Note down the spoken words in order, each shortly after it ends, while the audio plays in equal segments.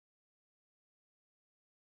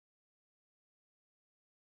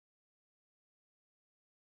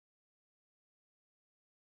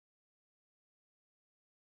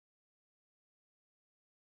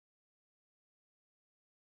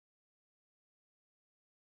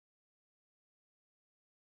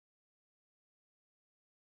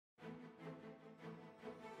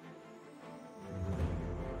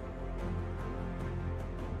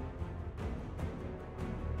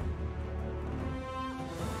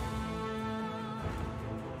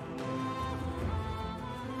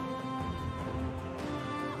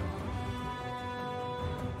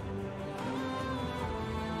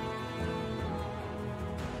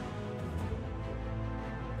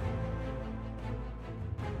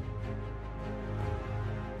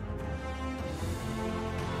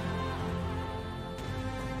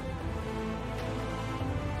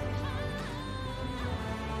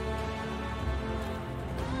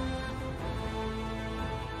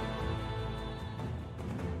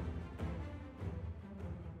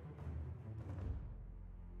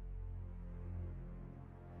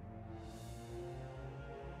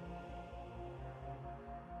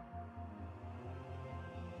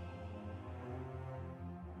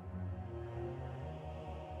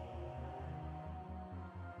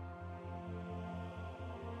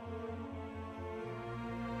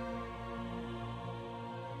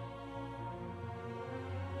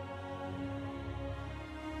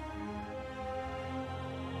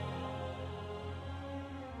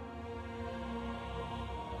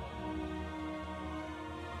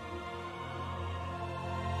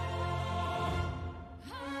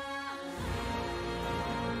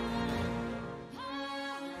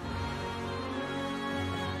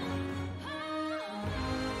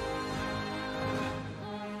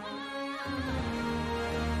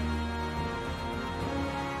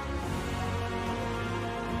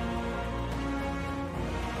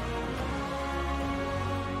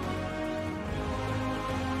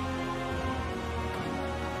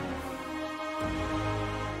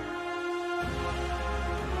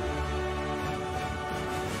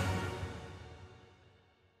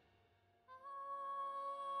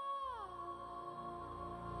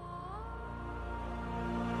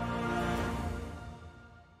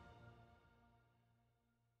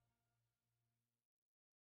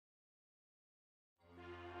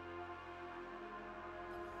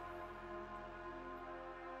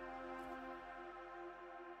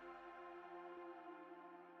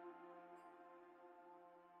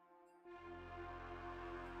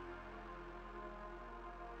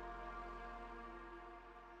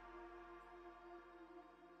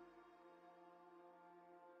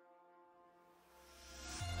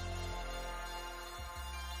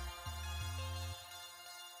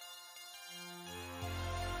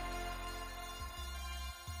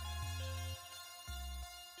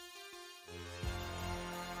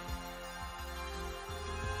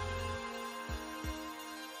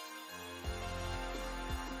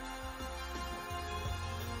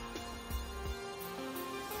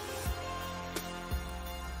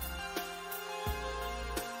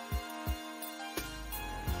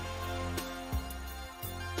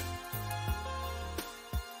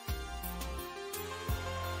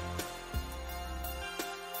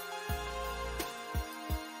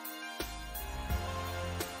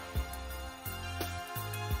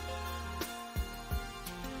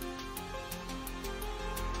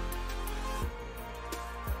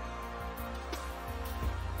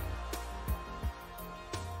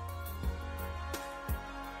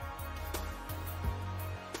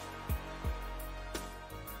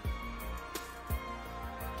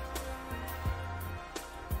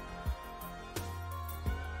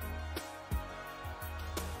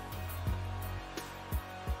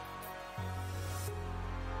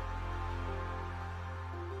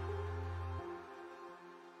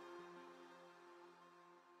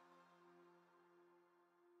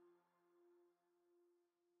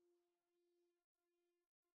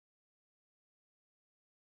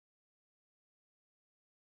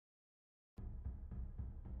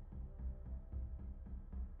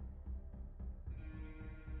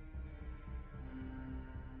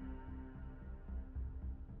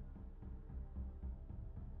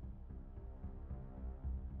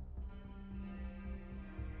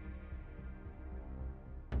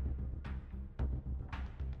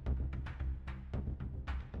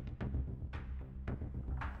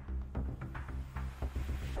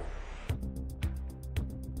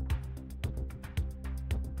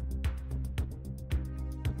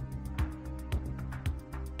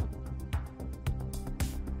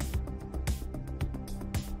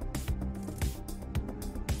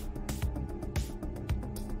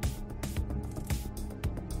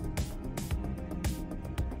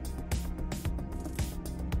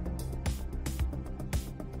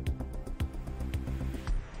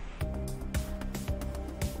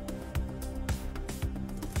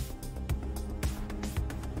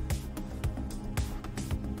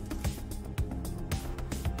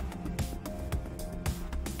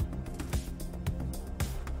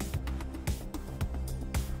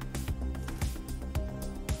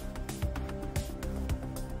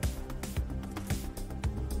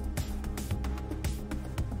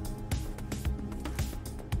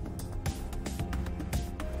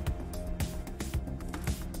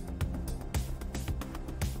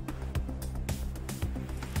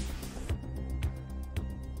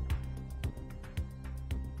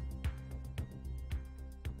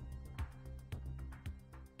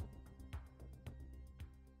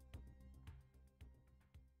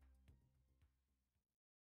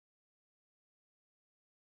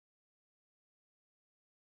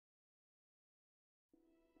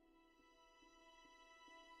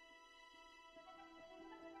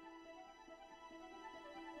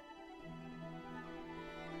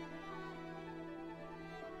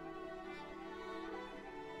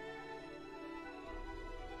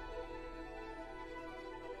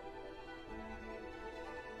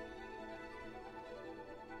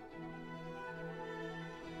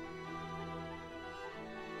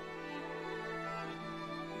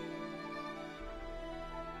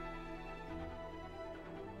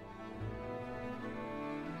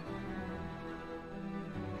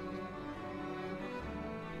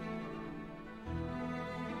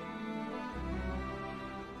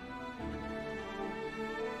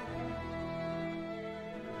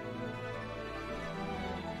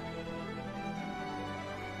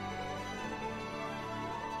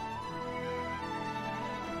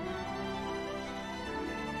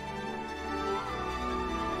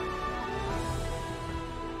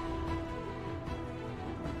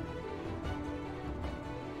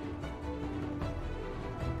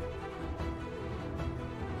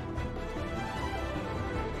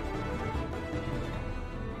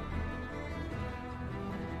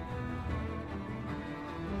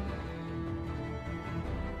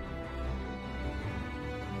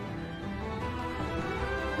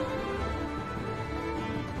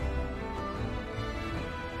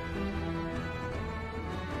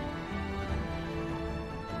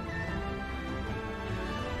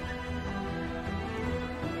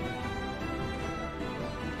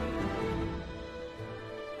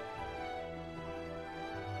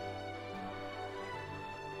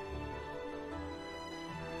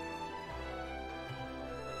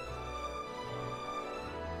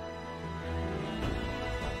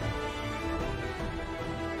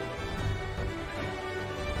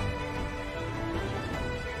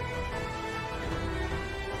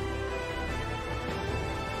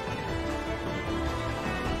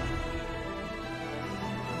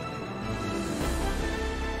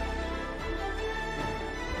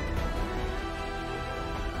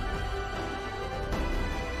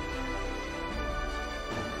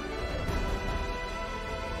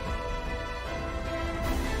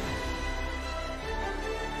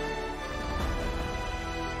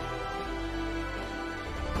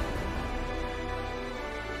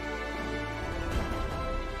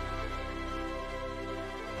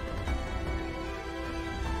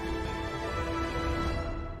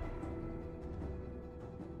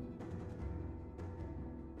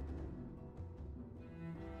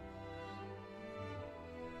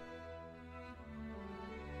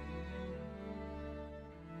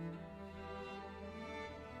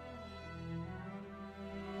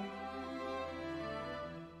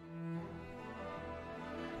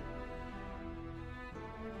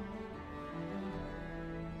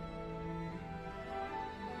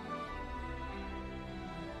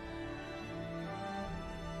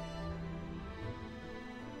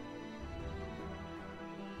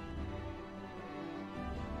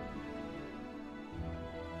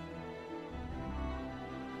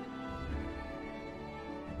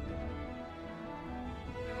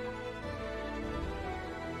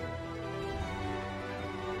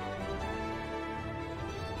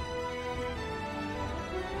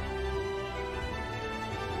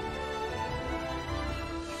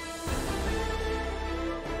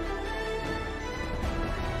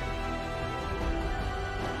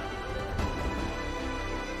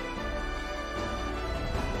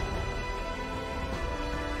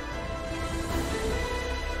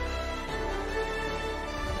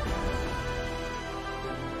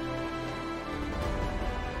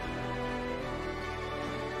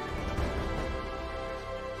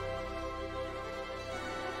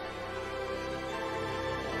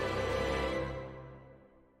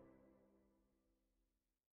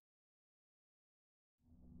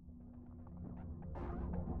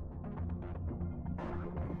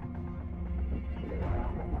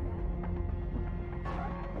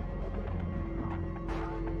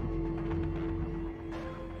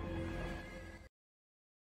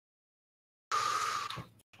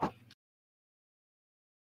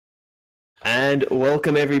And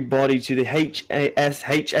welcome everybody to the HSEL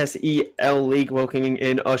League, welcoming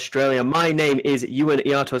in Australia. My name is Ewan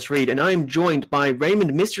Iatos Reid, and I'm joined by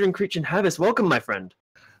Raymond, Mr. and Christian Havis. Welcome, my friend.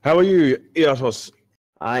 How are you, Iatos?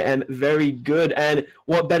 I am very good, and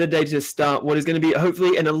what better day to start what is going to be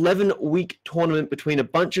hopefully an 11-week tournament between a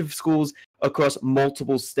bunch of schools across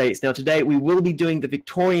multiple states. Now, today we will be doing the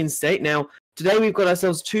Victorian state. Now, today we've got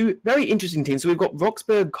ourselves two very interesting teams. So we've got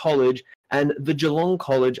Roxburgh College and the Geelong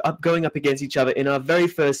College going up against each other in our very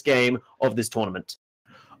first game of this tournament.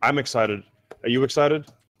 I'm excited. Are you excited?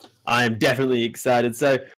 I am definitely excited.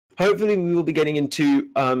 So hopefully we will be getting into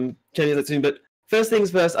Champions soon. But first things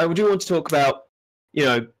first, I do want to talk about,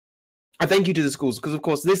 a thank you to the schools, because of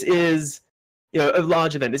course this is, a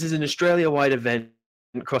large event. This is an Australia-wide event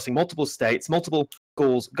crossing multiple states, multiple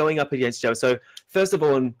schools going up against each other. So first of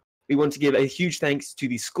all, we want to give a huge thanks to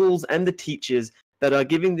the schools and the teachers that are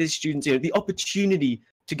giving these students, the opportunity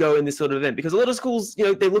to go in this sort of event. Because a lot of schools,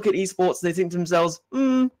 they look at esports and they think to themselves,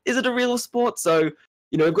 is it a real sport? So,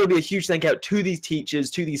 we've got to be a huge thank out to these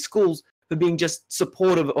teachers, to these schools for being just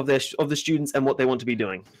supportive of the students and what they want to be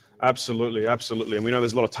doing. Absolutely, absolutely. And we know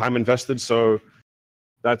there's a lot of time invested, so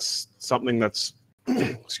that's something that's,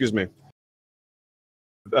 excuse me,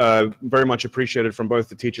 very much appreciated from both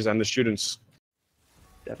the teachers and the students.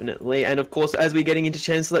 Definitely. And of course, as we're getting into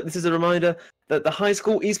Chancellor, this is a reminder that the High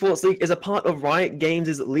School Esports League is a part of Riot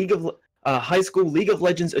Games' High School League of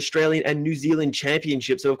Legends Australian and New Zealand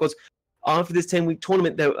Championship. So, of course, after this 11-week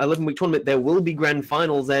tournament, there will be grand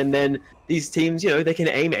finals, and then these teams, they can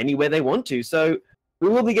aim anywhere they want to. So we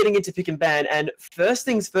will be getting into pick and ban. And first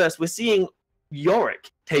things first, we're seeing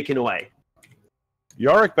Yorick taken away.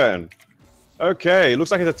 Yorick ban. Okay,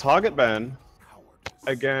 looks like it's a target ban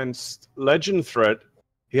against Legend Threat.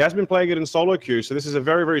 He has been playing it in solo queue, so this is a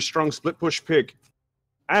very, very strong split push pick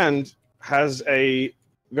and has a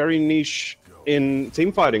very niche in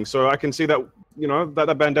team fighting. So I can see that,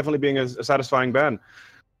 that ban definitely being a satisfying ban.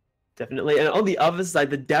 Definitely. And on the other side,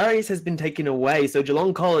 the Darius has been taken away. So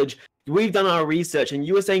Geelong College, we've done our research, and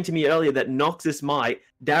you were saying to me earlier that Noxus Might,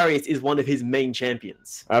 Darius is one of his main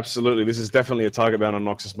champions. Absolutely. This is definitely a target ban on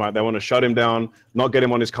Noxus Might. They want to shut him down, not get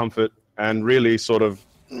him on his comfort, and really sort of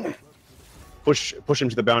push him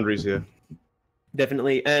to the boundaries here.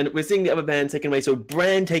 Definitely. And we're seeing the other ban taken away. So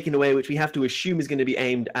Brand taken away, which we have to assume is going to be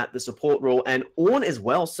aimed at the support role, and Orn as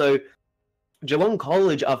well. So Geelong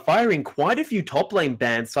College are firing quite a few top lane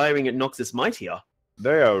bans, firing at Noxus Might here.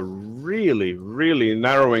 They are really, really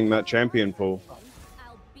narrowing that champion pool.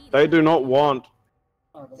 They do not want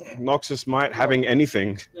Noxus Might having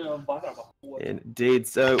anything. Indeed.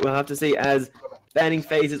 So we'll have to see as banning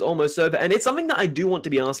phase is almost over. And it's something that I do want to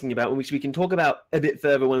be asking about, which we can talk about a bit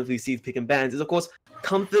further when we see pick and bans, is of course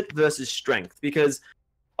comfort versus strength. Because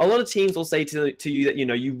a lot of teams will say to you that,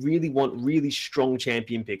 you really want really strong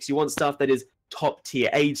champion picks. You want stuff that is top tier,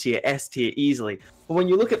 A tier, S tier easily. But when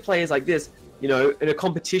you look at players like this, in a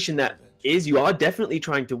competition that you are definitely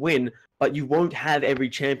trying to win, but you won't have every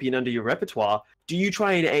champion under your repertoire, do you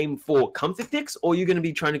try and aim for comfort picks, or are you going to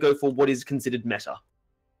be trying to go for what is considered meta?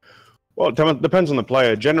 Well, it depends on the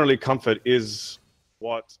player. Generally, comfort is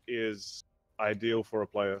what is ideal for a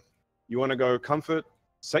player. You want to go comfort,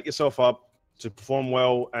 set yourself up to perform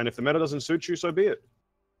well, and if the meta doesn't suit you, so be it.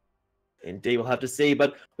 Indeed, we'll have to see.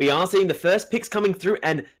 But we are seeing the first picks coming through,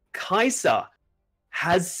 and Kaiser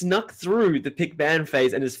has snuck through the pick ban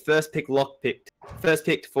phase and is first picked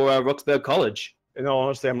for Roxburgh College. In all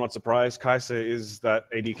honesty, I'm not surprised. Kaiser is that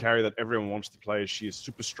AD carry that everyone wants to play. She is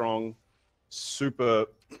super strong, super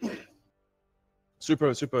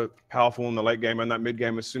powerful in the late game and that mid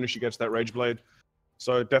game as soon as she gets that Rage Blade.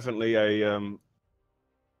 So definitely a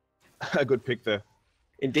good pick there.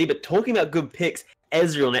 Indeed, but talking about good picks,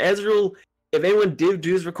 Ezreal. Now, Ezreal, if anyone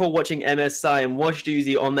does recall watching MSI and watched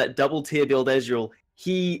Uzi on that double tier build Ezreal,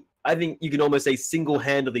 I think you can almost say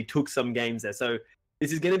single-handedly took some games there. So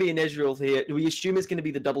this is going to be an Ezreal here. We assume it's going to be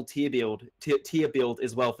the double tier build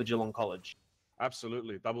as well for Geelong College.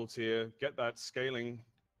 Absolutely, double tier, get that scaling.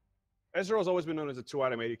 Ezreal's always been known as a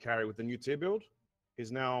 2-item AD carry. With the new tier build,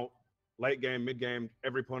 he's now late game, mid game,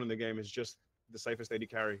 every point in the game is just the safest AD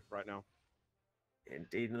carry right now.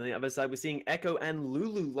 Indeed. On the other side, we're seeing Echo and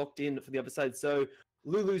Lulu locked in for the other side. So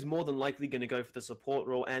Lulu's more than likely going to go for the support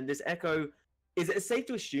role. And this Echo, is it safe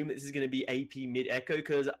to assume that this is going to be AP mid Echo?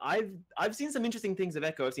 Because I've seen some interesting things of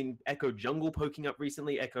Echo. I've seen Echo jungle poking up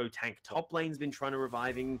recently. Echo tank top lane's been trying to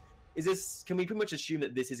reviving. Can we pretty much assume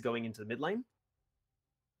that this is going into the mid lane?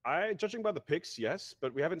 Judging by the picks, yes,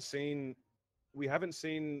 but we haven't seen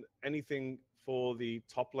anything for the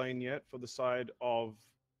top lane yet for the side of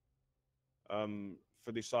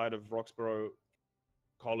Roxburgh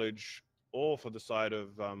College. or for the side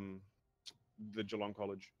of the Geelong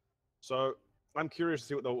College. So I'm curious to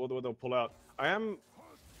see what they'll pull out. I am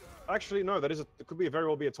actually no, it could be very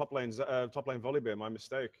well be a top lane Volibear. My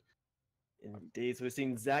mistake. Indeed, so we're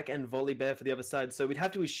seeing Zac and Volibear for the other side. So we'd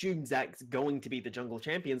have to assume Zac's going to be the jungle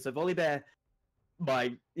champion. So Volibear,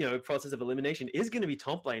 by process of elimination, is going to be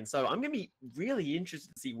top lane. So I'm going to be really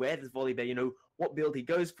interested to see where this Volibear, what build he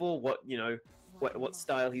goes for, what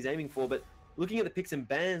style he's aiming for. But looking at the picks and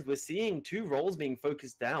bans, we're seeing two roles being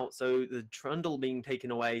focused out. So the Trundle being taken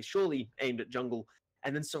away, surely aimed at jungle,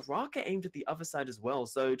 and then Soraka aimed at the other side as well.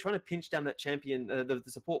 So trying to pinch down that champion, the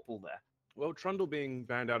support pool there. Well, Trundle being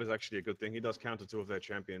banned out is actually a good thing. He does counter two of their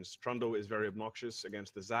champions. Trundle is very obnoxious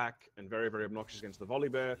against the Zac and very, very obnoxious against the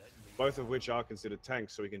Volibear, both of which are considered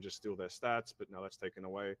tanks, so he can just steal their stats, but now that's taken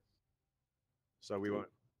away. So we won't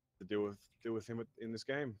deal with him in this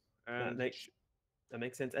game. And that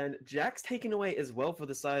makes sense. And Jack's taken away as well for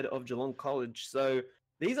the side of Geelong College. So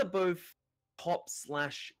these are both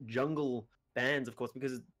top/jungle bans, of course,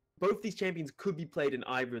 because both these champions could be played in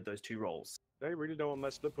either of those two roles. They really don't want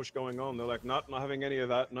that split push going on. They're like, not having any of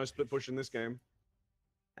that. No split push in this game.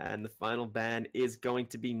 And the final ban is going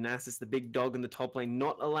to be Nasus, the big dog in the top lane,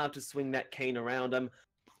 not allowed to swing that cane around. I'm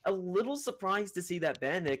a little surprised to see that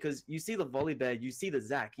ban there, because you see the Volibear, you see the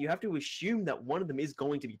Zac. You have to assume that one of them is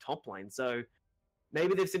going to be top lane. So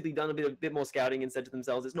maybe they've simply done a bit more scouting and said to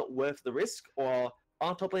themselves, it's not worth the risk, or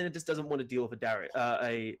our top laner just doesn't want to deal with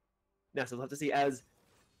a Nasus. We'll have to see. As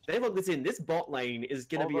they look this in, this bot lane is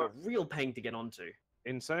going to be a real pain to get onto.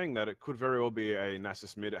 In saying that, it could very well be a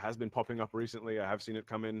Nasus mid. It has been popping up recently. I have seen it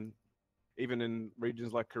come in, even in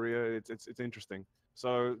regions like Korea. It's interesting.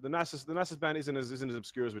 So the Nasus ban isn't as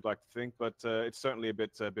obscure as we'd like to think, but it's certainly a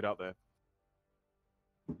bit out there.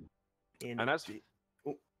 And as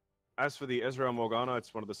for the Ezreal Morgana,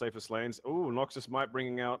 it's one of the safest lanes. Ooh, Noxus might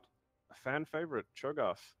bringing out a fan favorite,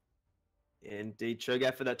 Cho'Gath. Indeed,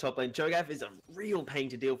 Cho'Gath for that top lane. Cho'Gath is a real pain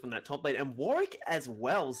to deal from that top lane, and Warwick as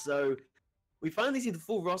well. So we finally see the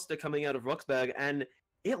full roster coming out of Roxburgh, and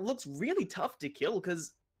it looks really tough to kill,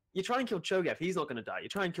 because you try and kill Cho'Gath, he's not going to die. You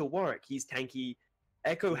try and kill Warwick, he's tanky.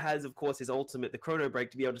 Echo has, of course, his ultimate, the Chrono Break,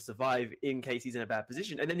 to be able to survive in case he's in a bad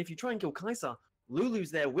position. And then if you try and kill Kai'Sa, Lulu's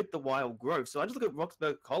there with the Wild Growth. So I just look at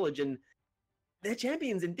Roxburgh College, and their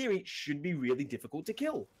champions, in theory, should be really difficult to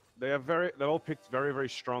kill. They're all picked very, very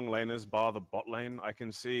strong laners, bar the bot lane. I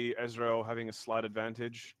can see Ezreal having a slight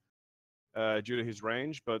advantage due to his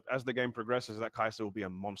range, but as the game progresses, that Kai'Sa will be a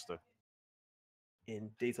monster.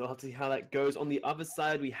 Indeed, so we'll have to see how that goes. On the other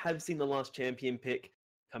side, we have seen the last champion pick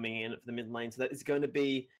coming in for the mid lane, so that is going to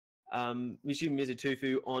be Mishu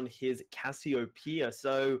Mizutufu on his Cassiopeia.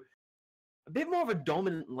 So a bit more of a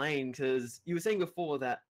dominant lane, because you were saying before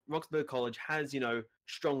that Roxburgh College has,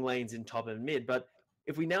 strong lanes in top and mid, but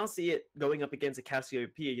if we now see it going up against a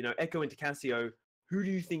Cassiopeia, Echo into Cassio, who do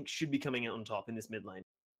you think should be coming out on top in this mid lane?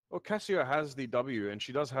 Well, Cassio has the W, and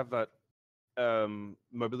she does have that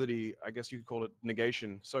mobility, I guess you could call it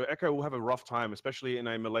negation. So Echo will have a rough time, especially in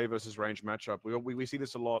a melee versus range matchup. We see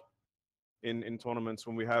this a lot in tournaments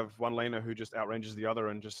when we have one laner who just outranges the other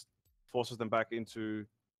and just forces them back into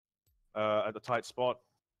a tight spot.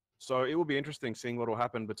 So it will be interesting seeing what will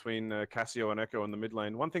happen between Cassio and Echo in the mid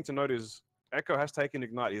lane. One thing to note is Echo has taken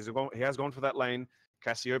Ignite. He has gone for that lane.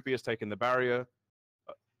 Cassiopeia has taken the barrier.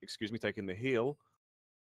 Taken the heal.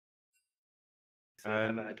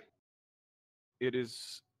 And it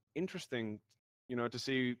is interesting, to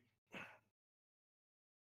see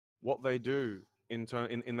what they do in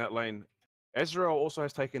that lane. Ezreal also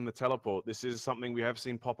has taken the teleport. This is something we have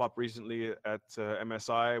seen pop up recently at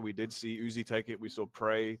MSI. We did see Uzi take it. We saw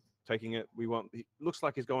Prey taking it. He looks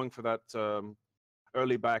like he's going for that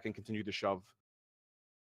early back and continue to shove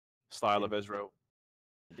style of Ezreal.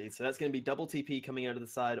 Indeed. So that's going to be double TP coming out of the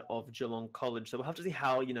side of Geelong College. So we'll have to see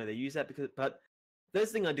how they use that. But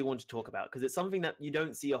first thing I do want to talk about, because it's something that you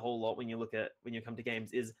don't see a whole lot when you come to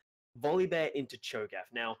games, is Volibear into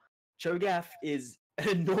Cho'Gath. Now, Cho'Gath is an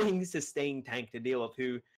annoying sustained tank to deal with,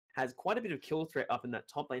 who has quite a bit of kill threat up in that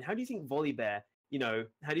top lane. How do you think Volibear,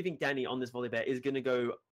 how do you think Danny on this Volibear is going to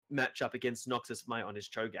go match up against Noxus Might on his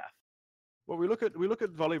Cho'Gath? Well, we look at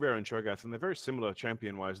Volibear and Cho'Gath, and they're very similar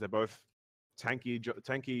champion-wise. They're both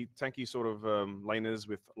tanky sort of laners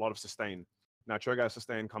with a lot of sustain. Now, Cho'Gath's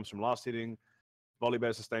sustain comes from last hitting.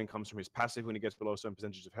 Volibear's sustain comes from his passive when he gets below a certain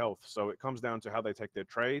percentage of health. So it comes down to how they take their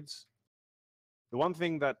trades. The one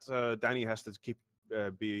thing that Danny has to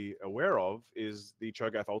be aware of is the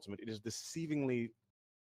Cho'Gath ultimate. It does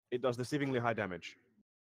deceivingly high damage.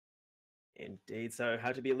 Indeed. So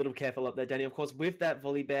have to be a little careful up there, Danny. Of course, with that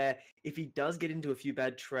Volley Bear, if he does get into a few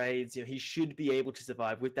bad trades, he should be able to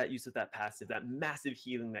survive with that use of that passive, that massive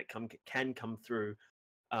healing that can come through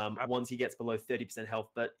once he gets below 30% health.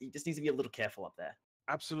 But he just needs to be a little careful up there.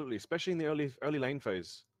 Absolutely, especially in the early lane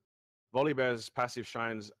phase. Volley Bear's passive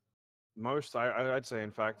shines most, I'd say,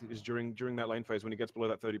 in fact, is during that lane phase when he gets below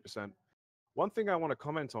that 30%. One thing I want to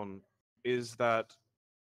comment on is that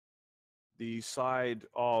the side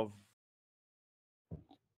of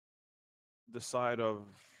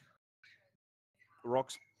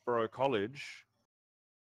Roxburgh College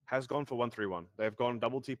has gone for 1-3-1. They've gone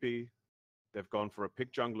double TP. They've gone for a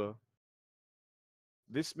pick jungler.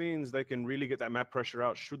 This means they can really get that map pressure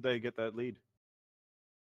out should they get that lead.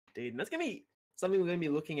 Indeed. And that's going to be something we're going to be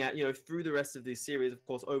looking at, through the rest of this series, of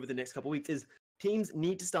course, over the next couple of weeks, is teams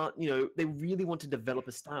need to start, they really want to develop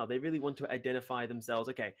a style. They really want to identify themselves.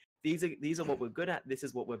 Okay, these are what we're good at. This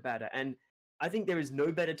is what we're bad at. And I think there is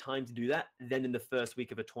no better time to do that than in the first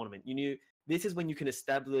week of a tournament. This is when you can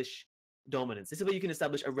establish dominance. This is where you can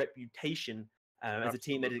establish a reputation as a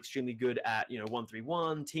team that is extremely good at,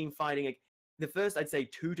 1-3-1, team fighting. The first, I'd say,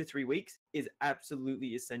 2 to 3 weeks is absolutely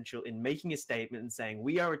essential in making a statement and saying,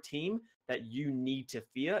 we are a team that you need to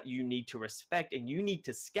fear, you need to respect, and you need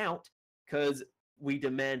to scout because we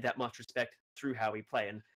demand that much respect through how we play.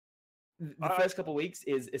 And the first couple of weeks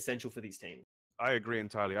is essential for these teams. I agree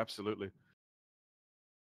entirely. Absolutely.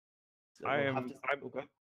 So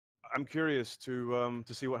I'm curious to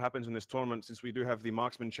see what happens in this tournament, since we do have the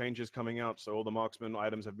marksman changes coming out. So all the marksman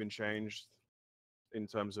items have been changed in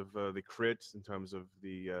terms of the crits, in terms of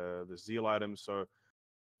the zeal items. So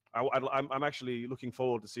I'm actually looking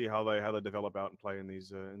forward to see how they develop out and play in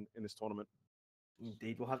these in this tournament.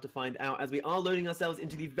 Indeed, we'll have to find out as we are loading ourselves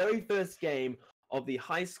into the very first game of the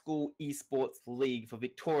High School Esports League for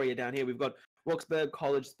Victoria. Down here, we've got Roxburgh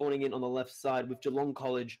College spawning in on the left side with Geelong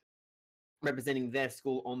College representing their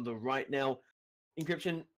school on the right. Now,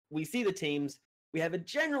 Encryption, we see the teams. We have a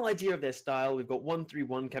general idea of their style. We've got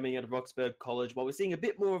 1-3-1 coming out of Roxburgh College, while we're seeing a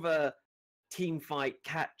bit more of a team fight,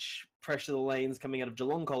 catch, pressure the lanes coming out of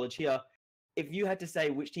Geelong College here. If you had to say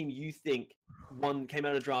which team you think came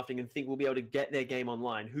out of drafting and think will be able to get their game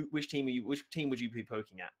online, which team would you be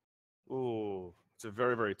poking at? Oh, it's a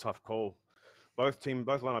very, very tough call. Both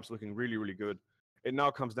lineups looking really, really good. It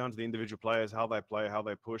now comes down to the individual players, how they play, how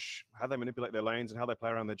they push, how they manipulate their lanes, and how they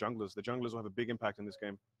play around their junglers. The junglers will have a big impact in this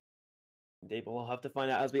game. Indeed, but we'll have to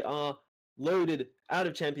find out as we are loaded out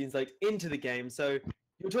of Champions League into the game. So you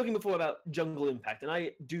were talking before about jungle impact, and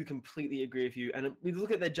I do completely agree with you. And we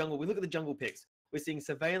look at their jungle, we look at the jungle picks. We're seeing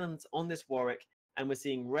Surveillance on this Warwick, and we're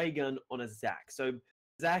seeing Raygun on a Zac. So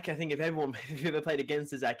Zac, I think if you've ever played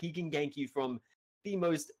against a Zac, he can gank you from the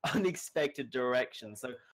most unexpected direction. So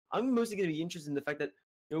I'm mostly going to be interested in the fact that,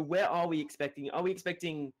 where are we expecting? Are we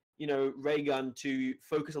expecting, Raygun to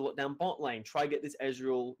focus a lot down bot lane, try get this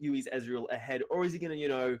Yui's Ezreal ahead, or is he going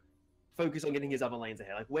to, focus on getting his other lanes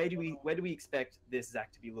ahead? Like, where do we expect this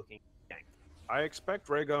Zac to be looking ganked? I expect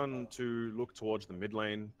Raygun to look towards the mid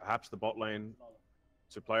lane, perhaps the bot lane,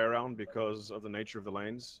 to play around because of the nature of the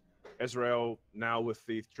lanes. Ezreal, now with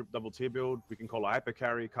the double tier build, we can call a hyper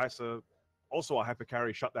carry. Kai'Sa, also a hyper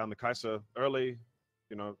carry, shut down the Kai'Sa early,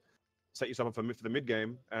 set yourself up for the mid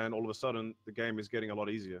game, and all of a sudden the game is getting a lot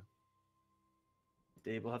easier.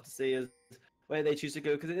 Indeed, we'll have to see where they choose to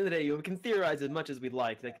go, because at the end of the day, we can theorize as much as we'd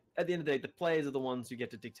like. Like, at the end of the day, the players are the ones who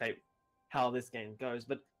get to dictate how this game goes.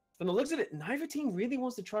 But from the looks of it, neither team really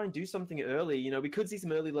wants to try and do something early. We could see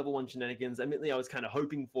some early level 1 shenanigans. Admittedly, I was kind of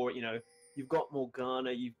hoping for it. You've got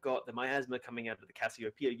Morgana, you've got the Miasma coming out of the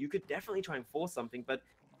Cassiopeia. You could definitely try and force something, but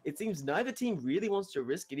it seems neither team really wants to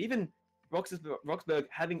risk it. Even Roxburgh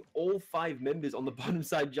having all 5 members on the bottom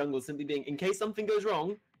side jungle, simply being, in case something goes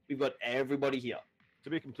wrong, we've got everybody here. To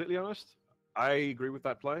be completely honest, I agree with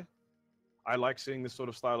that play. I like seeing this sort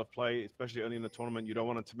of style of play, especially early in the tournament. You don't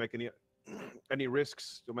want it to make any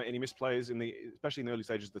risks, or make any misplays, especially in the early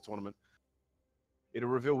stages of the tournament. It'll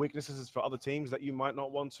reveal weaknesses for other teams that you might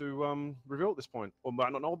not want to reveal at this point, or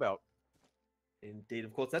might not know about. Indeed,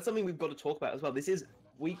 of course. That's something we've got to talk about as well. This is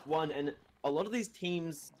week 1, and a lot of these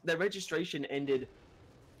teams, their registration ended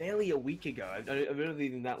barely a week ago. I don't know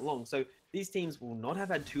even that long. So these teams will not have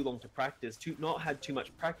had too long to practice, not had too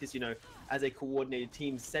much practice, as a coordinated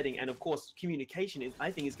team setting. And of course, communication I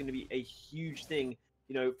think is going to be a huge thing,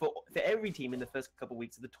 for every team in the first couple of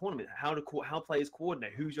weeks of the tournament. How players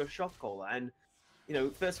coordinate, who's your shot caller, and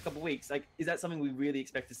first couple of weeks, is that something we really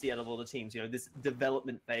expect to see out of all the teams? This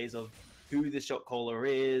development phase of who the shot caller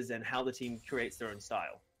is and how the team creates their own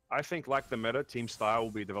style. I think, like the meta, team style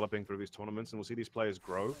will be developing through these tournaments, and we'll see these players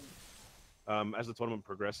grow. as the tournament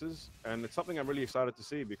progresses, and it's something I'm really excited to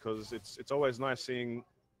see because it's always nice seeing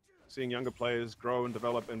younger players grow and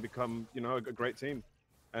develop and become, you know, a great team.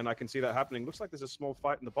 And I can see that happening. Looks like there's a small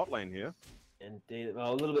fight in the bot lane here. Indeed.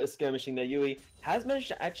 Well, a little bit of skirmishing there. Yui has managed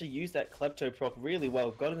to actually use that Klepto proc really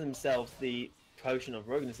well. Got himself the Potion of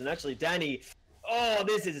Rogueness. And actually, Danny... Oh,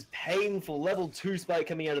 this is painful. Level 2 spike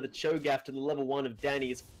coming out of the Cho'Gath to the level 1 of Danny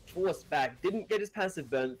is forced back. Didn't get his passive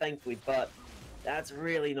burn, thankfully, but that's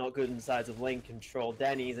really not good in the sides of lane control.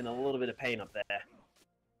 Danny's in a little bit of pain up there.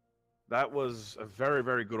 That was a very,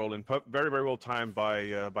 very good all-in. Very, very well timed by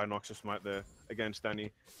Noxus Smite there against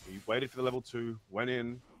Danny. He waited for the level 2, went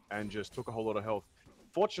in, and just took a whole lot of health.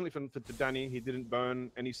 Fortunately for Danny, he didn't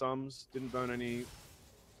burn any sums, didn't burn any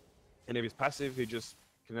of his passive. He just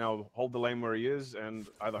can now hold the lane where he is and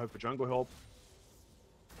either hope for jungle help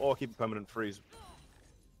or keep a permanent freeze.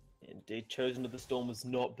 Indeed, Chosen of the Storm was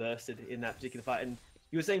not bursted in that particular fight. And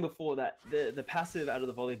you were saying before that the passive out of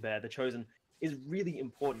the Volibear, the Chosen, is really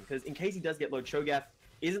important because in case he does get low, Cho'Gath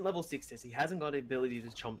isn't level 6 he hasn't got the ability to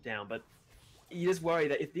chomp down, but you just worry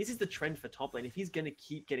that if this is the trend for top lane, if he's going to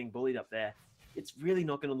keep getting bullied up there, it's really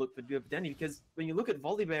not going to look for good for Danny, because when you look at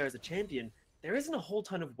Volibear as a champion, there isn't a whole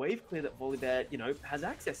ton of wave clear that Volibear, you know, has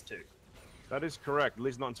access to. That is correct, at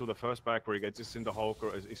least not until the first back where he gets his Cinder Hulk,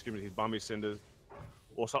 or excuse me, his Bummy Cinder,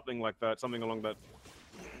 or something like that, something along that,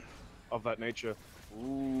 of that nature.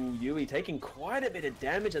 Ooh, Yui taking quite a bit of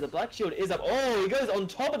damage, and the Black Shield is up. Oh, he goes on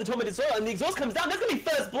top of the Tormented Soul, and the exhaust comes down. That's going to be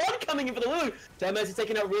first blood coming in for the Lulu. Damask is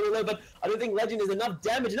taken out really low, but I don't think Legend is enough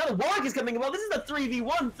damage. Another Warwick is coming in. Well, this is a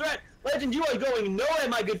 3v1 threat. Legend, you are going nowhere,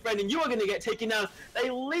 my good friend, and you are going to get taken down. They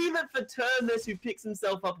leave it for Turnus, who picks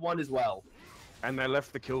himself up one as well. And they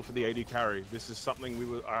left the kill for the AD carry. This is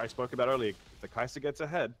something I spoke about earlier. If the Kai'Sa gets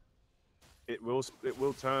ahead, it will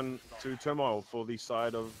turn to turmoil for the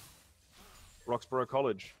side of Roxburgh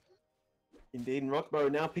College. Indeed, and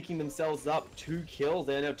Roxburgh now picking themselves up 2 kills.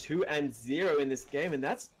 They're now 2-0 in this game, and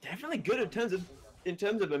that's definitely good in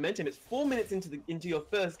terms of momentum. It's 4 minutes into your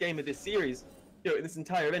first game of this series, you know, in this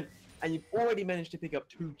entire event, and you've already managed to pick up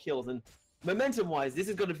 2 kills. And momentum-wise, this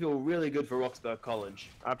is going to feel really good for Roxburgh College.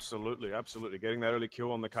 Absolutely, absolutely. Getting that early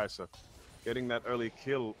kill on the Kai'Sa, getting that early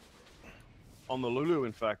kill on the Lulu,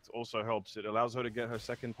 in fact, also helps. It allows her to get her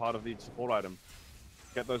second part of the support item.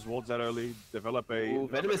 Get those wards out early, develop a... Ooh,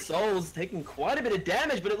 Venomous Souls taking quite a bit of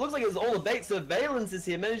damage, but it looks like it was all a bait. Surveillance is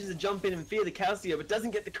here, manages to jump in and fear the Calcio, but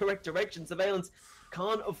doesn't get the correct direction. Surveillance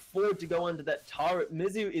can't afford to go under that turret.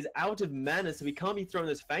 Mizu is out of mana, so he can't be throwing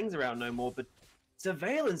those fangs around no more, but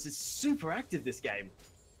Surveillance is super active this game.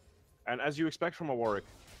 And as you expect from a Warwick,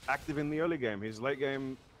 active in the early game. His late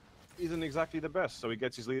game isn't exactly the best, so he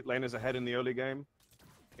gets his laners ahead in the early game,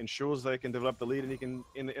 ensures they can develop the lead, and he can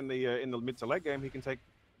in the mid to late game he can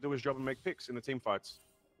do his job and make picks in the team fights.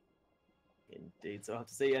 Indeed, so I have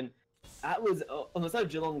to see. And that was on the side of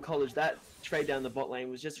Geelong College. That trade down the bot lane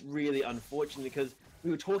was just really unfortunate because we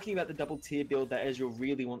were talking about the double tier build that Ezreal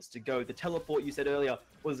really wants to go. The teleport you said earlier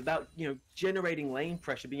was about, you know, generating lane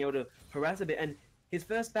pressure, being able to harass a bit, and his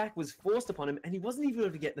first back was forced upon him, and he wasn't even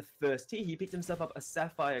able to get the first tier. He picked himself up a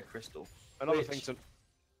Sapphire Crystal. Another thing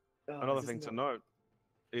to note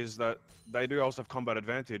is that they do also have combat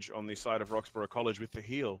advantage on the side of Roxburgh College with the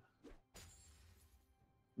heal.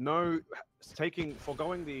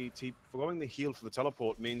 Foregoing the heal for the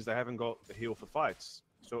teleport means they haven't got the heal for fights.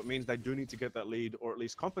 So it means they do need to get that lead, or at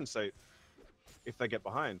least compensate if they get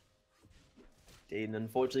behind. Indeed, and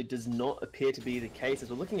unfortunately does not appear to be the case as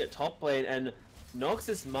we're looking at top lane, and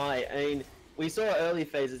Noxus Mai, I mean, we saw early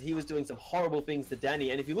phases, he was doing some horrible things to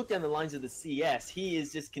Danny, and if you look down the lines of the CS, he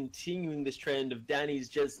is just continuing this trend of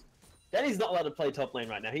Danny's not allowed to play top lane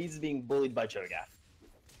right now. He's being bullied by Cho'Gath.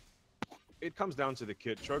 It comes down to the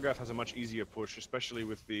kit. Cho'Gath has a much easier push, especially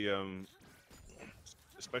with the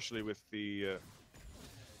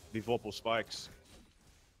Vorpal spikes.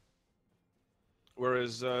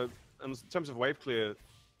 Whereas in terms of wave clear,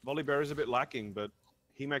 Volibear is a bit lacking, but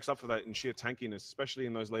he makes up for that in sheer tankiness, especially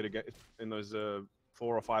in those 4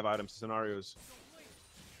 or 5 item scenarios.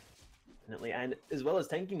 Definitely, and as well as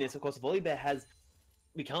tankiness, of course, Volibear has,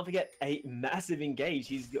 we can't forget, a massive engage.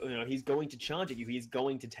 He's going to charge at you. He's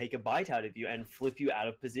going to take a bite out of you and flip you out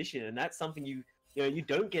of position, and that's something you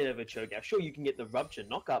don't get over Cho'Gath. Sure, you can get the rupture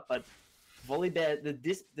knockup, but Volibear,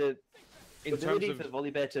 the ability for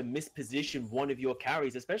Volibear to misposition one of your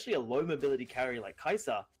carries, especially a low mobility carry like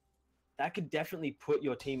Kai'Sa, that could definitely put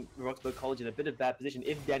your team, Roxburgh College, in a bit of bad position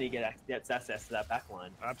if Danny gets access to that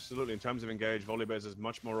backline. Absolutely. In terms of engage, Volibear's is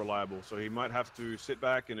much more reliable, so he might have to sit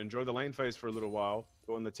back and enjoy the lane phase for a little while,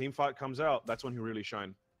 but when the team fight comes out, that's when he really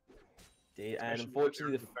shine. And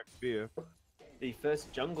unfortunately, the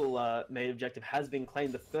first jungle main objective has been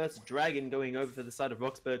claimed. The first dragon going over to the side of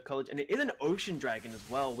Roxburgh College, and it is an ocean dragon as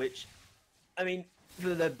well, which, I mean,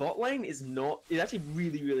 for their bot lane is actually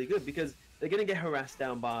really, really good because they're going to get harassed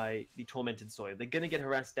down by the Tormented Soil. They're going to get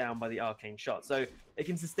harassed down by the Arcane Shot, so they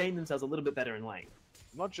can sustain themselves a little bit better in lane.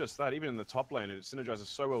 Not just that, even in the top lane, it synergizes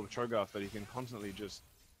so well with Cho'Gath that he can constantly just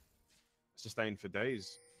sustain for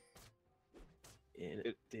days.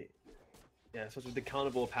 Yeah, especially with the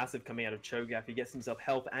Carnivore passive coming out of Cho'Gath, he gets himself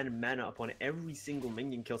health and mana upon every single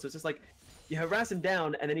minion kill. So it's just like, you harass him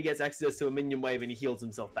down, and then he gets access to a minion wave and he heals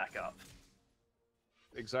himself back up.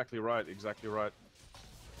 Exactly right, exactly right.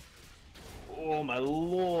 Oh my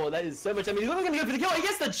lord, that is so much. I mean, he's not going to go for the kill. He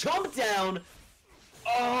gets the chomp down!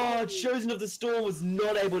 Oh, Chosen of the Storm was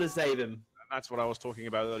not able to save him. That's what I was talking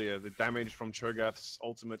about earlier. The damage from Cho'Gath's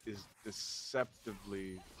ultimate is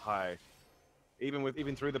deceptively high.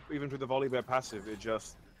 Even through the Volibear passive,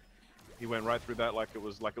 he went right through that like it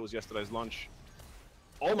was yesterday's lunch.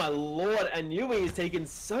 Oh my lord, and Yui is taking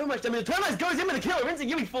so much damage. Termites goes in with the kill. Rinsing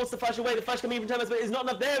Yui forced to flash away. The flash coming in from Termites, but it's not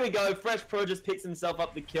enough. There we go. Fresh Pro just picks himself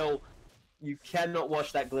up the kill. You cannot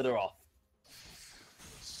wash that glitter off.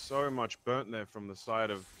 So much burnt there from the side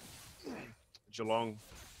of Geelong.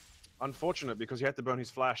 Unfortunate because he had to burn his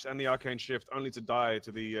flash and the arcane shift only to die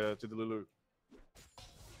to the Lulu.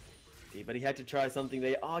 Yeah, but he had to try something.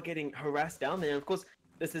 They are getting harassed down there. And of course,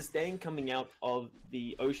 the sustain coming out of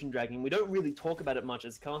the Ocean Dragon, we don't really talk about it much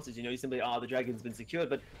as casters. You know, you simply, the dragon's been secured.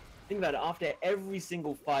 But think about it, after every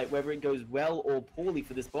single fight, whether it goes well or poorly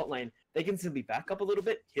for this bot lane, they can simply back up a little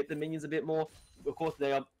bit, hit the minions a bit more. Of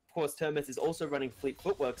course, Terminus is also running fleet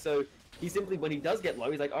footwork, so he simply, when he does get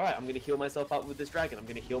low, he's like, alright, I'm going to heal myself up with this dragon. I'm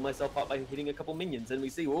going to heal myself up by hitting a couple minions. And we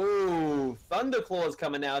see, whoa, Thunderclaw's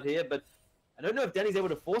coming out here, but I don't know if Danny's able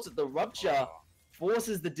to force it. The Rupture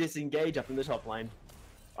forces the disengage up in the top lane.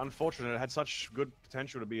 Unfortunate. It had such good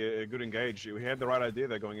potential to be a good engage. He had the right idea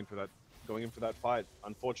there going in for that fight.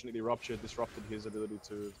 Unfortunately, Rupture disrupted his ability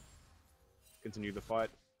to continue the fight.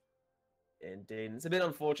 Indeed. It's a bit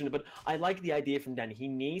unfortunate, but I like the idea from Danny. He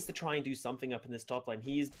needs to try and do something up in this top lane.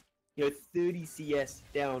 He's 30 CS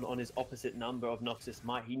down on his opposite number of Noxus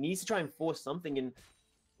Might. He needs to try and force something. And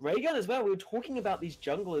Raygun as well, we were talking about these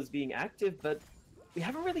junglers being active, but we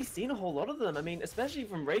haven't really seen a whole lot of them. I mean, especially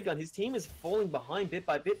from Raygun, his team is falling behind bit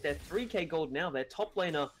by bit. They're 3k gold now. Their top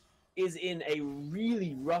laner is in a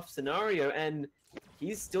really rough scenario, and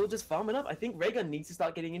he's still just farming up. I think Raygun needs to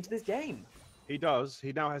start getting into this game. He does.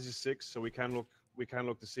 He now has his 6, so we can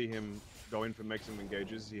look to see him go in for make some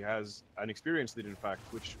engages. He has an experience lead, in fact,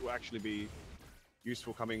 which will actually be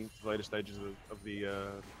useful coming to the later stages of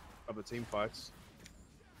the team fights.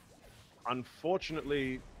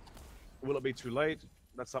 Unfortunately, will it be too late?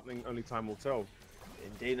 That's something only time will tell.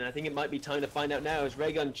 Indeed, and I think it might be time to find out now as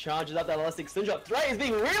Raygun charges up that elastic slingshot. Threat is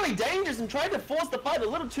being really dangerous and trying to force the fight a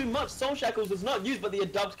little too much. Soul Shackles was not used, but the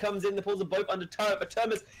Adopt comes in, the pulls them both under turret, but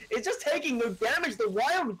Terminus is just taking no damage. The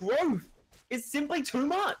wild growth is simply too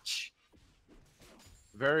much.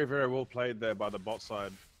 Very, very well played there by the bot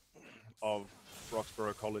side of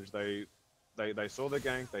Roxburgh College. They saw the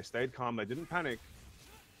gank, they stayed calm, they didn't panic,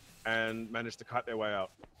 and managed to cut their way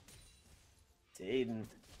out. Indeed, and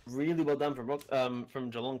really well done from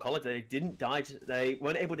Geelong College. They didn't die. They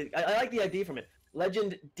weren't able to. I like the idea from it.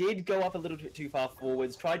 Legend did go up a little bit too far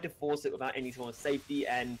forwards, tried to force it without any sort of safety,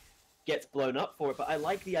 and gets blown up for it. But I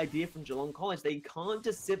like the idea from Geelong College. They can't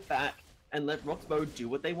just sit back and let Roxburgh do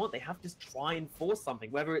what they want. They have to try and force something,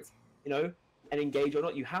 whether it's an engage or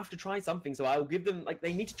not. You have to try something. So I'll give them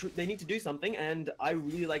they need to do something, and I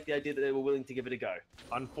really like the idea that they were willing to give it a go.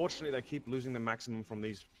 Unfortunately, they keep losing the maximum from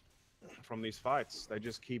these fights. They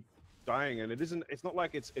just keep dying, and it's not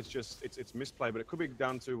like it's misplay, but it could be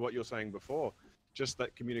down to what you're saying before, just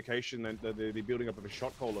that communication and the building up of a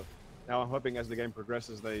shot caller. Now I'm hoping as the game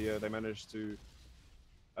progresses they manage to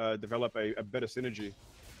develop a better synergy.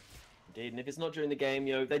 Indeed, and if it's not during the game,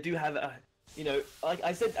 they do have like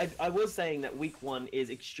I said, I was saying that week 1 is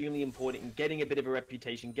extremely important in getting a bit of a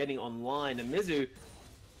reputation, getting online, and Mizu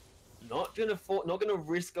not gonna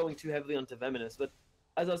risk going too heavily onto Veminus, but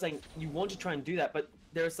as I was saying, you want to try and do that, but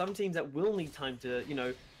there are some teams that will need time to,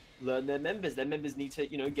 learn their members. Their members need to,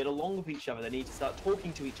 get along with each other. They need to start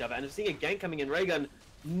talking to each other. And seeing a gank coming in, Raygun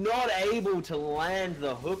not able to land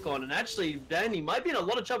the hook on. And actually, Danny might be in a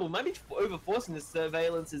lot of trouble. Might be over-forcing the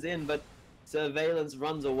Surveillance is in, but Surveillance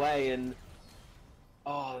runs away. And,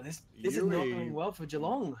 this is not going well for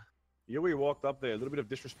Geelong. Yui walked up there. A little bit of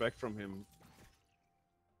disrespect from him.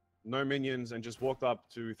 No minions, and just walked up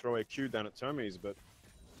to throw a Q down at Termes, but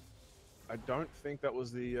I don't think that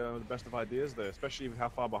was the best of ideas there, especially with how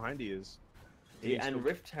far behind he is. And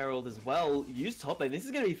Rift Herald as well. Use top lane. This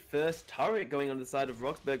is going to be first turret going on the side of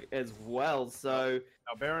Roxburgh as well. So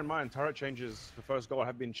now bear in mind, turret changes for first gold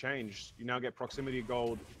have been changed. You now get proximity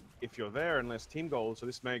gold if you're there and less team gold. So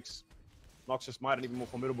this makes Noxus Might an even more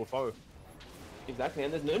formidable foe. Exactly,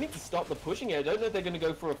 and there's no need to stop the pushing here. I don't know if they're going to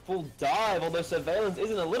go for a full dive, although Surveillance is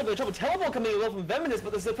in a little bit of trouble. Teleport coming in well from Veminous,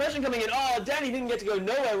 but the suppression coming in. Oh, Danny didn't get to go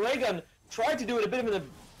nowhere. Raygun tried to do it a bit of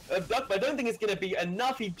a duck, but I don't think it's going to be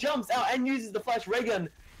enough. He jumps out and uses the flash. Raygun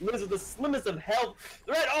loses the slimmest of health.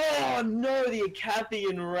 Threat, oh no, the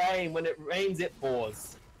Acathian Rain. When it rains, it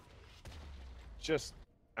pours. Just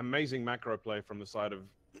amazing macro play from the side of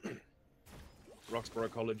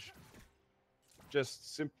Roxburgh College. They're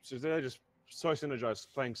just so synergized,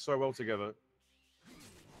 playing so well together.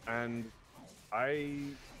 And I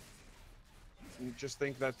just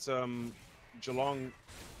think that Geelong,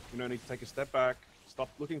 need to take a step back, stop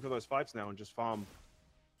looking for those fights now and just farm.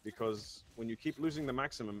 Because when you keep losing the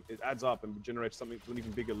maximum, it adds up and generates something to an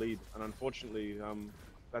even bigger lead. And unfortunately,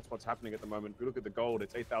 that's what's happening at the moment. If you look at the gold,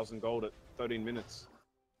 it's 8,000 gold at 13 minutes.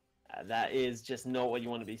 That is just not what you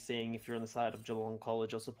want to be seeing if you're on the side of Geelong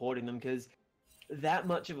College or supporting them, because that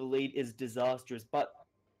much of a lead is disastrous. But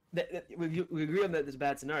we agree on that there's a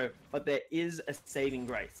bad scenario, but there is a saving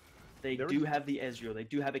grace. They do have the Ezreal, they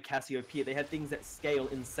do have a Cassiopeia, they have things that scale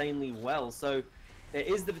insanely well. So there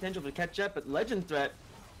is the potential for catch up, but Legend Threat,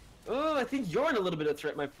 oh, I think you're in a little bit of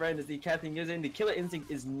threat, my friend, as the Acathian goes in. The Killer Instinct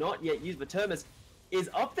is not yet used, but Termus is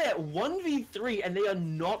up there 1v3, and they are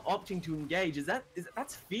not opting to engage.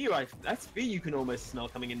 That's fear? That's fear you can almost smell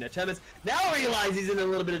coming in there. Termus now realizes he's in a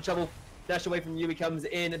little bit of trouble. Dash away from you, he comes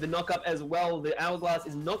in. The knock-up as well. The Hourglass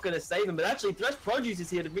is not going to save him, but actually Thresh Produce is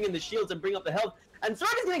here to bring in the shields and bring up the health. And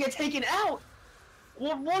Threat is going to get taken out!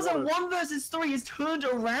 What was a 1 versus 3 is turned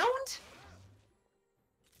around?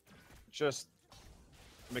 Just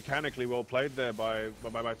mechanically well played there by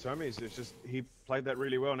Termes. It's just, he played that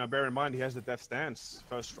really well. Now bear in mind, he has the Death Stance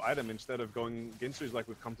first item instead of going Ginsu's like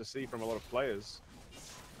we've come to see from a lot of players.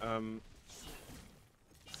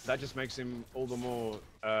 That just makes him all the more,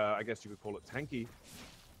 I guess you could call it tanky,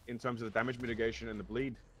 in terms of the damage mitigation and the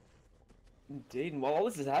bleed. Indeed, and while all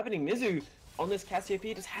this is happening, Mizu on this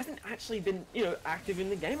Cassiopeia just hasn't actually been, active in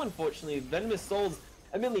the game, unfortunately. Venomous Souls,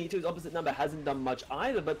 admittedly to his opposite number, hasn't done much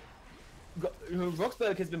either, but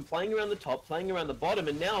Roxburgh has been playing around the top, playing around the bottom,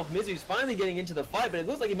 and now Mizu's finally getting into the fight, but it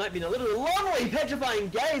looks like he might be in a little long-way petrifying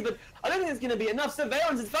gaze, but I don't think it's going to be enough.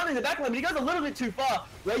 Surveillance is finally in the back line, but he goes a little bit too far.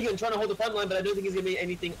 Raygun trying to hold the front line, but I don't think he's going to be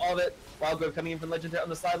anything of it. Wildgrove coming in from Legend on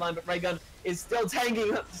the sideline, but Raygun is still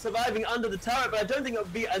tanking, surviving under the turret, but I don't think it'll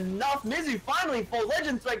be enough. Mizu finally falls.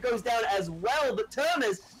 Legend Threat goes down as well, but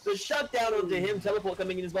Termus, the shutdown onto him, teleport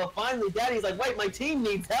coming in as well. Finally, Daddy's like, wait, my team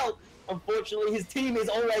needs help. Unfortunately, his team is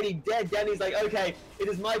already dead. Danny's like, okay, it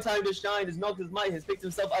is my time to shine. As Noxus Might has picked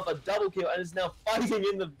himself up a double kill and is now fighting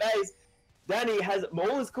in the base. Danny has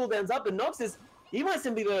all his cooldowns up, and Noxus, he might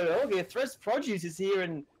simply go, okay, Thresh Produce is here,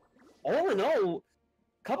 and all in all,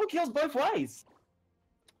 couple kills both ways.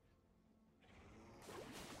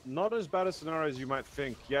 Not as bad a scenario as you might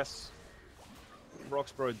think. Yes,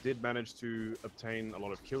 Roxburgh did manage to obtain a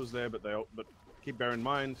lot of kills there, but keep bear in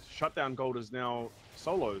mind, Shutdown Gold is now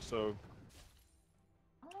solo, so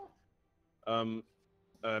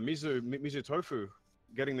Mizu Tofu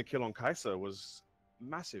getting the kill on Kai'Sa was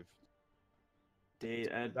massive.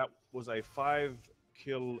 And that was a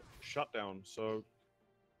 5-kill shutdown, so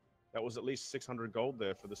that was at least 600 gold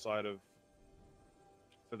there for the side of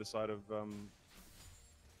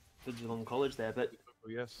the Geelong College there, but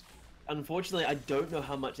yes. Unfortunately, I don't know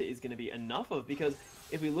how much it is going to be enough of, because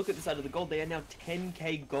if we look at the side of the gold, they are now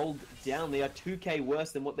 10k gold down. They are 2k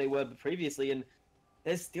worse than what they were previously, and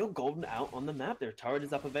there's still golden out on the map. Their turret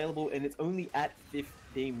is up available, and it's only at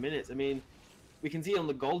 15 minutes. I mean, we can see on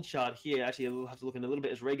the gold chart here, actually we'll have to look in a little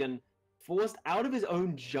bit, as Raygun forced out of his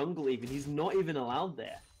own jungle even. He's not even allowed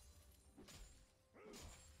there.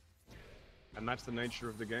 And that's the nature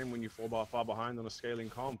of the game when you fall far behind on a scaling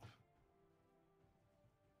comp.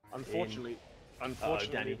 Unfortunately,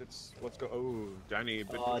 Danny. let's go. Oh, Danny.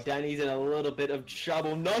 Danny's in a little bit of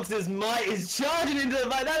trouble. Noxus Might is charging into the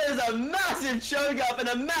fight. That is a massive choke up and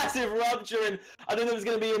a massive rupture, and I don't know if it's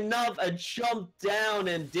going to be enough. A chomp down,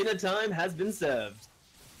 and dinner time has been served.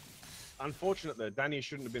 Unfortunate there. Danny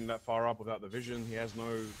shouldn't have been that far up without the vision. He has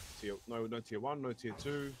no tier 1, no tier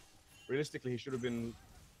 2. Realistically, he should have been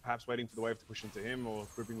perhaps waiting for the wave to push into him or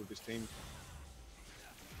grouping with his team.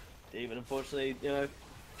 Even unfortunately,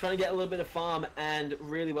 trying to get a little bit of farm, and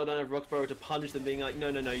really well done of Roxburgh to punish them, being like, no,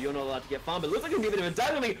 you're not allowed to get farm. But it looks like it's going to be a bit of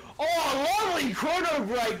a dive. Oh, a lovely chrono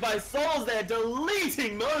break by Souls there,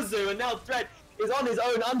 deleting Mozu, and now Threat is on his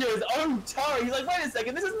own, under his own turret. He's like, wait a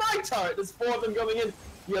second, this is my turret. There's 4 of them going in.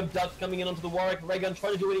 You have Duck coming in onto the Warwick. Raygun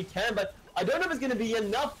trying to do what he can, but I don't know if it's going to be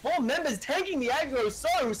enough. 4 members tanking the aggro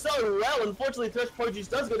so well. Unfortunately, Thresh Produce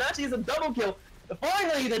does go. It actually is a double kill.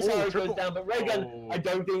 Finally, the turret goes down, but Raygun, I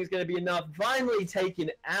don't think it's going to be enough. Finally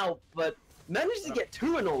taken out, but managed to get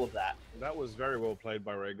 2 in all of that. That was very well played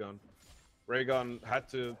by Raygun. Raygun had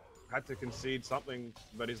to concede something,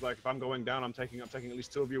 but he's like, if I'm going down, I'm taking at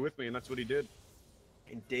least 2 of you with me, and that's what he did.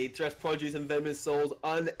 Indeed, Thresh Produce and Venomous Souls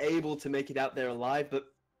unable to make it out there alive, but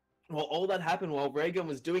while all that happened, while Raygun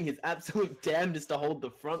was doing his absolute damnedest to hold the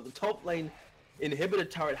front, the top lane inhibitor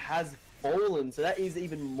turret has fallen, so that is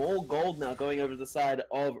even more gold now going over to the side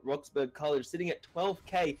of Roxburgh College, sitting at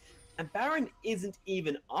 12k, and Baron isn't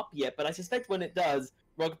even up yet, but I suspect when it does,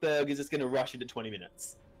 Roxburgh is just going to rush into 20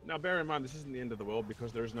 minutes. Now, bear in mind, this isn't the end of the world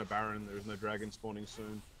because there is no Baron, there is no Dragon spawning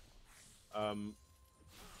soon.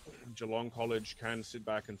 Geelong College can sit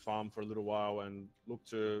back and farm for a little while and look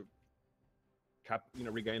to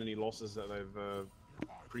regain any losses that they've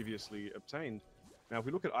previously obtained. Now, if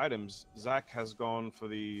we look at items, Zach has gone for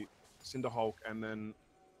the Cinderhulk and then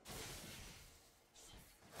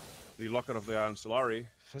the Locket of the Iron Solari.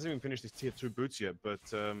 Hasn't even finished his tier 2 boots yet, but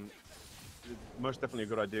most definitely a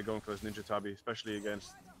good idea going for his Ninja Tabi, especially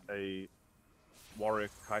against a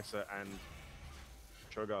Warwick, Kai'Sa, and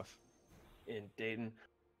Cho'Gath. Indeed.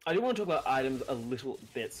 I do want to talk about items a little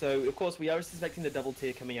bit. So, of course, we are suspecting the double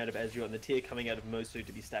tier coming out of Ezreal and the tier coming out of Mosu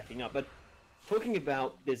to be stacking up. But talking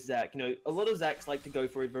about this Zac, a lot of Zacs like to go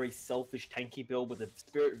for a very selfish tanky build with the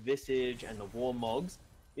Spirit Visage and the War Mogs.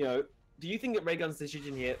 Do you think that Raygun's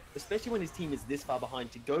decision here, especially when his team is this far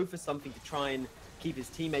behind, to go for something to try and keep his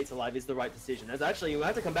teammates alive is the right decision? As actually, we'll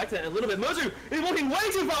have to come back to that in a little bit. Mosu is walking way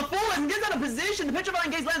too far forward and gets out of position. The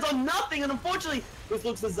Petrifying Gaze lands on nothing, and unfortunately, this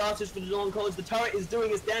looks disastrous for Geelong College. The turret is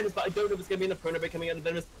doing its damage, but I don't know if it's going to be enough. Chronobit coming out of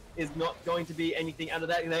Venomous is not going to be anything out of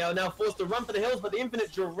that. They are now forced to run for the hills, but the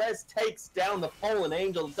Infinite Duress takes down the Fallen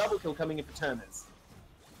Angel. Double kill coming in for Terminus.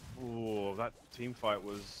 Ooh, that team fight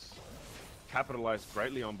was capitalized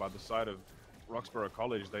greatly on by the side of Roxburgh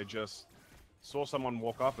College. They just saw someone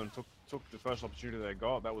walk up and took the first opportunity they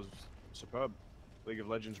got. That was superb. League of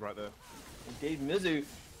Legends right there. Indeed, Mizu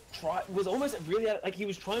was almost really like he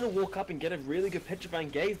was trying to walk up and get a really good Petrifying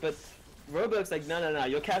Gaze, but Robert's like, no,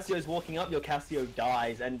 your Cassio's walking up, your Cassio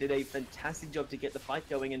dies, and did a fantastic job to get the fight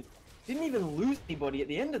going, and didn't even lose anybody at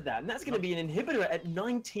the end of that, and that's going to be an inhibitor at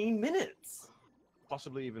 19 minutes.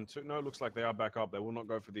 Possibly even 2. No, it looks like they are back up. They will not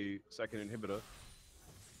go for the second inhibitor.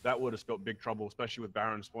 That would have spelled big trouble, especially with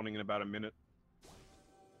Baron spawning in about a minute.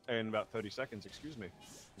 In about 30 seconds, excuse me.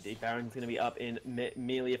 Indeed, Baron's going to be up in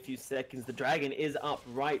merely a few seconds. The Dragon is up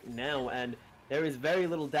right now, and there is very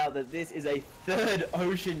little doubt that this is a 3rd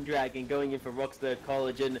Ocean Dragon going in for Roxburgh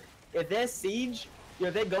College. And if their siege,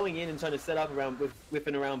 if they're going in and trying to set up around,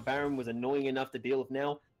 whipping around Baron was annoying enough to deal with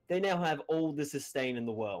now, they now have all the sustain in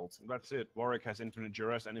the world. That's it. Warwick has Infinite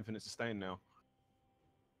Duress and Infinite Sustain now.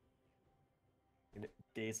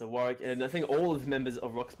 So Warwick, and I think all of the members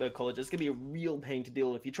of Roxburgh College, it's going to be a real pain to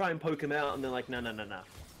deal with. If you try and poke them out and they're like, no,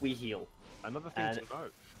 we heal. Another thing to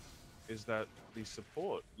note is that the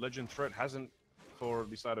support, Legend Threat hasn't, for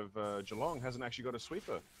the side of Geelong, hasn't actually got a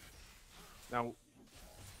sweeper. Now,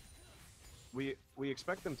 we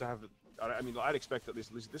expect them to have, I mean, I'd expect at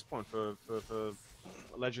least at this point for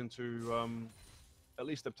Legend to at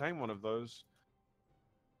least obtain one of those.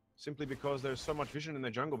 Simply because there's so much vision in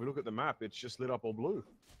the jungle. If you look at the map, it's just lit up all blue.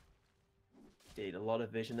 Indeed, a lot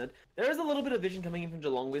of vision. There is a little bit of vision coming in from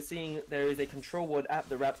Geelong. We're seeing there is a control ward at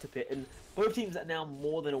the Raptor pit, and both teams are now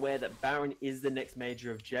more than aware that Baron is the next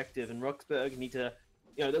major objective, and Roxburgh need to,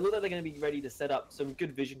 they look like they're going to be ready to set up some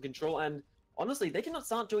good vision control, and honestly, they cannot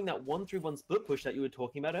start doing that 1-3-1 split push that you were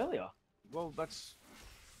talking about earlier. Well, that's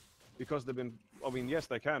because they've been, I mean, yes,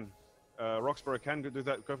 they can. Roxburgh can do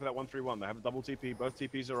that, go for that 1-3-1. They have a double TP, both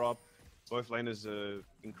TPs are up, both laners are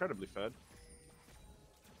incredibly fed.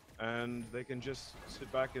 And they can just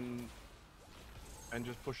sit back and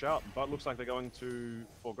just push out. But it looks like they're going to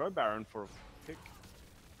forego Baron for a pick.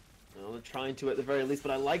 Well, they're trying to at the very least,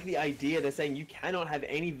 but I like the idea. They're saying you cannot have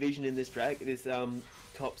any vision in this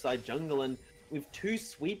topside jungle, and with 2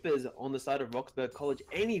 sweepers on the side of Roxburgh College,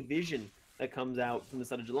 any vision that comes out from the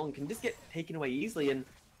side of Geelong can just get taken away easily, and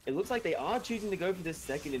it looks like they are choosing to go for this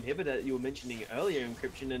second inhibitor that you were mentioning earlier,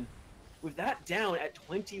 Encryption, and with that down at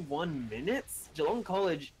 21 minutes, Geelong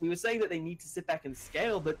College, we were saying that they need to sit back and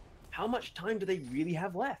scale, but how much time do they really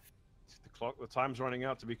have left? The time's running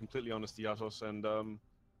out, to be completely honest, Yatos, and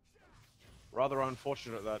rather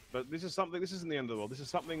unfortunate that. But this isn't the end of the world. This is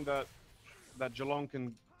something that Geelong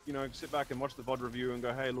can sit back and watch the VOD review and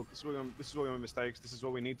go, hey, look, this is where we made mistakes. This is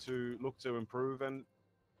what we need to look to improve, and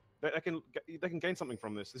they can gain something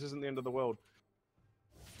from this. This isn't the end of the world.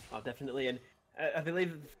 Oh, definitely. And I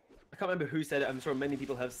believe, I can't remember who said it, I'm sure many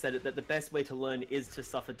people have said it, that the best way to learn is to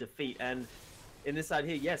suffer defeat. And in this side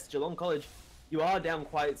here, yes, Geelong College, you are down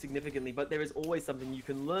quite significantly, but there is always something you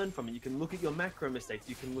can learn from it. You can look at your macro mistakes,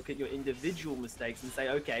 you can look at your individual mistakes and say,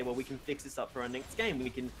 okay, well, we can fix this up for our next game. We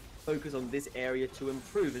can focus on this area to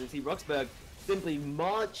improve. And you see Roxburgh simply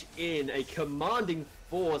march in a commanding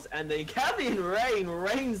force, and the Cathian Rain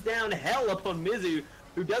rains down hell upon Mizu,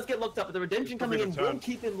 who does get locked up, but the redemption coming in will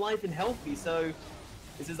keep him life and healthy. So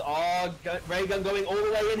this is Ray Gun going all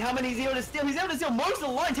the way in. How many is he able to steal? He's able to steal most of the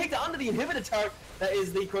line, takes it under the inhibitor turret. That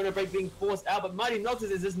is the Chrono Break being forced out, but Mighty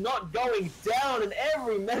Noxus is just not going down, and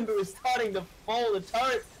every member is starting to fall. The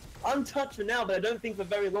turret's untouched for now, but I don't think for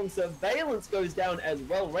very long. Surveillance goes down as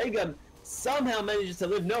well. Ray Gun somehow manages to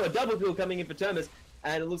live. No, a double kill coming in for Termus,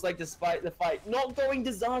 and it looks like despite the fight not going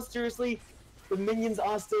disastrously, the minions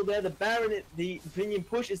are still there. The Baron, the minion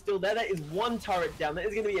push is still there. That is one turret down. That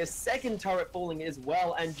is going to be a second turret falling as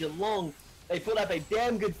well. And Geelong, they put up a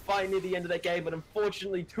damn good fight near the end of that game, but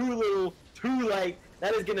unfortunately too little, too late.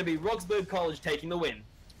 That is going to be Roxburgh College taking the win.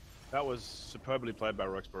 That was superbly played by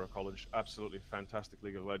Roxburgh College. Absolutely fantastic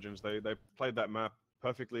League of Legends. They played that map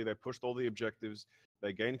perfectly. They pushed all the objectives.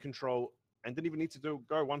 They gained control and didn't even need to go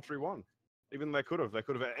 1-3-1. Even they could have. They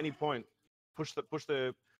could have at any point pushed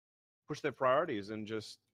their priorities and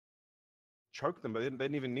just choke them, but they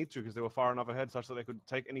didn't even need to because they were far enough ahead such that they could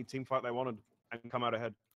take any team fight they wanted and come out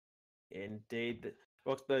ahead. Indeed.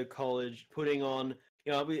 Roxburgh College putting on,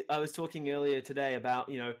 I was talking earlier today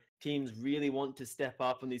about, teams really want to step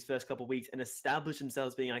up in these first couple of weeks and establish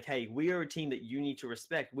themselves being like, hey, we are a team that you need to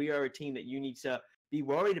respect. We are a team that you need to be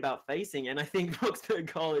worried about facing. And I think Roxburgh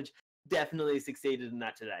College definitely succeeded in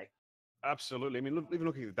that today. Absolutely. I mean, even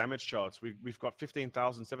looking at the damage charts, we've got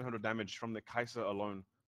 15,700 damage from the Kaiser alone.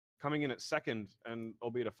 Coming in at second, and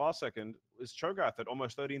albeit a far second, is Cho'Gath at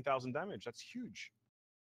almost 13,000 damage. That's huge.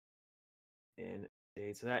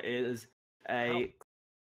 Indeed. So that is okay.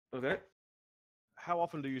 How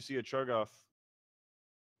often do you see a Cho'Gath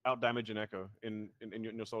out-damage an Echo in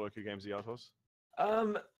your solo queue games, Yatos?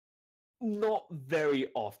 Not very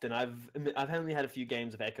often. I've only had a few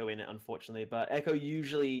games of Echo in it, unfortunately, but Echo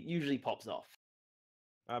usually pops off.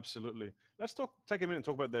 Absolutely. Let's take a minute and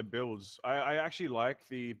talk about their builds. I actually like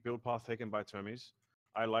the build path taken by Termes.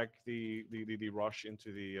 I like the rush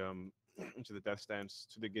into the death stance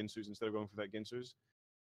to the Ginsus instead of going for that Ginsus.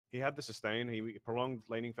 He had the sustain. He prolonged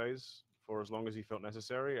laning phase for as long as he felt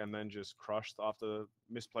necessary, and then just crushed after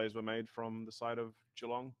misplays were made from the side of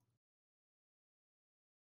Geelong.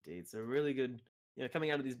 Indeed. So really good,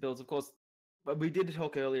 coming out of these builds, of course. But we did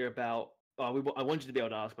talk earlier about, I wanted to be able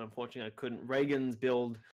to ask, but unfortunately I couldn't. Reagan's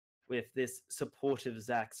build with this supportive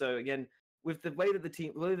Zac. So again, with the way that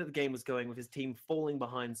the game was going, with his team falling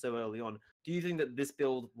behind so early on, do you think that this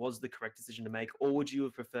build was the correct decision to make, or would you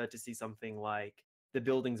have preferred to see something like the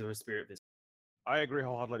buildings of a Spirit Vision? I agree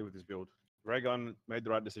wholeheartedly with this build. Raygun made the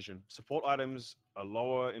right decision. Support items are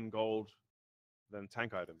lower in gold than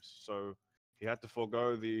tank items, so he had to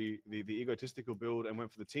forego the egotistical build and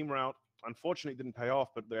went for the team route. Unfortunately, it didn't pay off,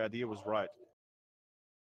 but the idea was right.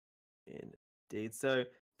 Indeed. So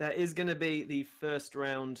that is going to be the first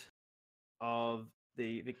round of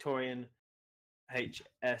the Victorian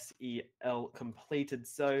HSEL completed.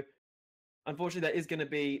 So unfortunately, that is going to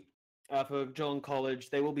be for Geelong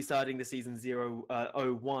College. They will be starting the season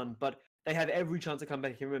 0-01, but they have every chance to come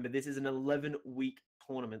back. Remember, this is an 11-week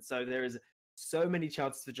tournament, so there is so many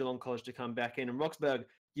chances for Geelong College to come back in. And Roxburgh,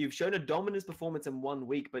 you've shown a dominant performance in 1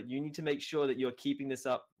 week, but you need to make sure that you're keeping this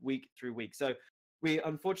up week through week. So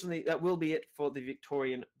unfortunately, that will be it for the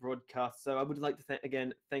Victorian broadcast. So I would like to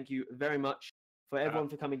thank you very much for everyone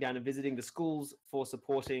for coming down and visiting the schools, for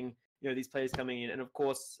supporting these players coming in, and of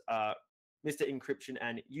course, Mr. Encryption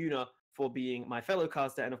and Una for being my fellow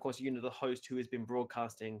caster, and of course, Una, the host who has been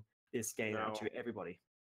broadcasting this game out to everybody.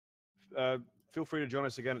 Feel free to join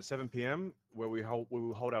us again at 7 p.m. where we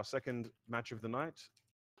will hold our second match of the night.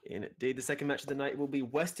 Indeed, the second match of the night will be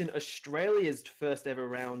Western Australia's first ever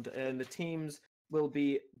round, and the teams will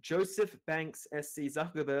be Joseph Banks SC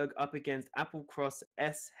Zuckerberg up against Applecross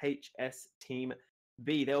SHS Team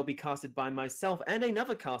B. They will be casted by myself and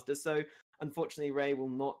another caster, so unfortunately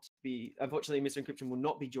Mr. Encryption will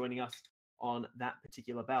not be joining us on that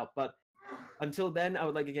particular bout. But until then, I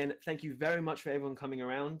would like again thank you very much for everyone coming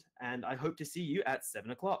around, and I hope to see you at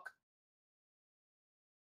 7 o'clock.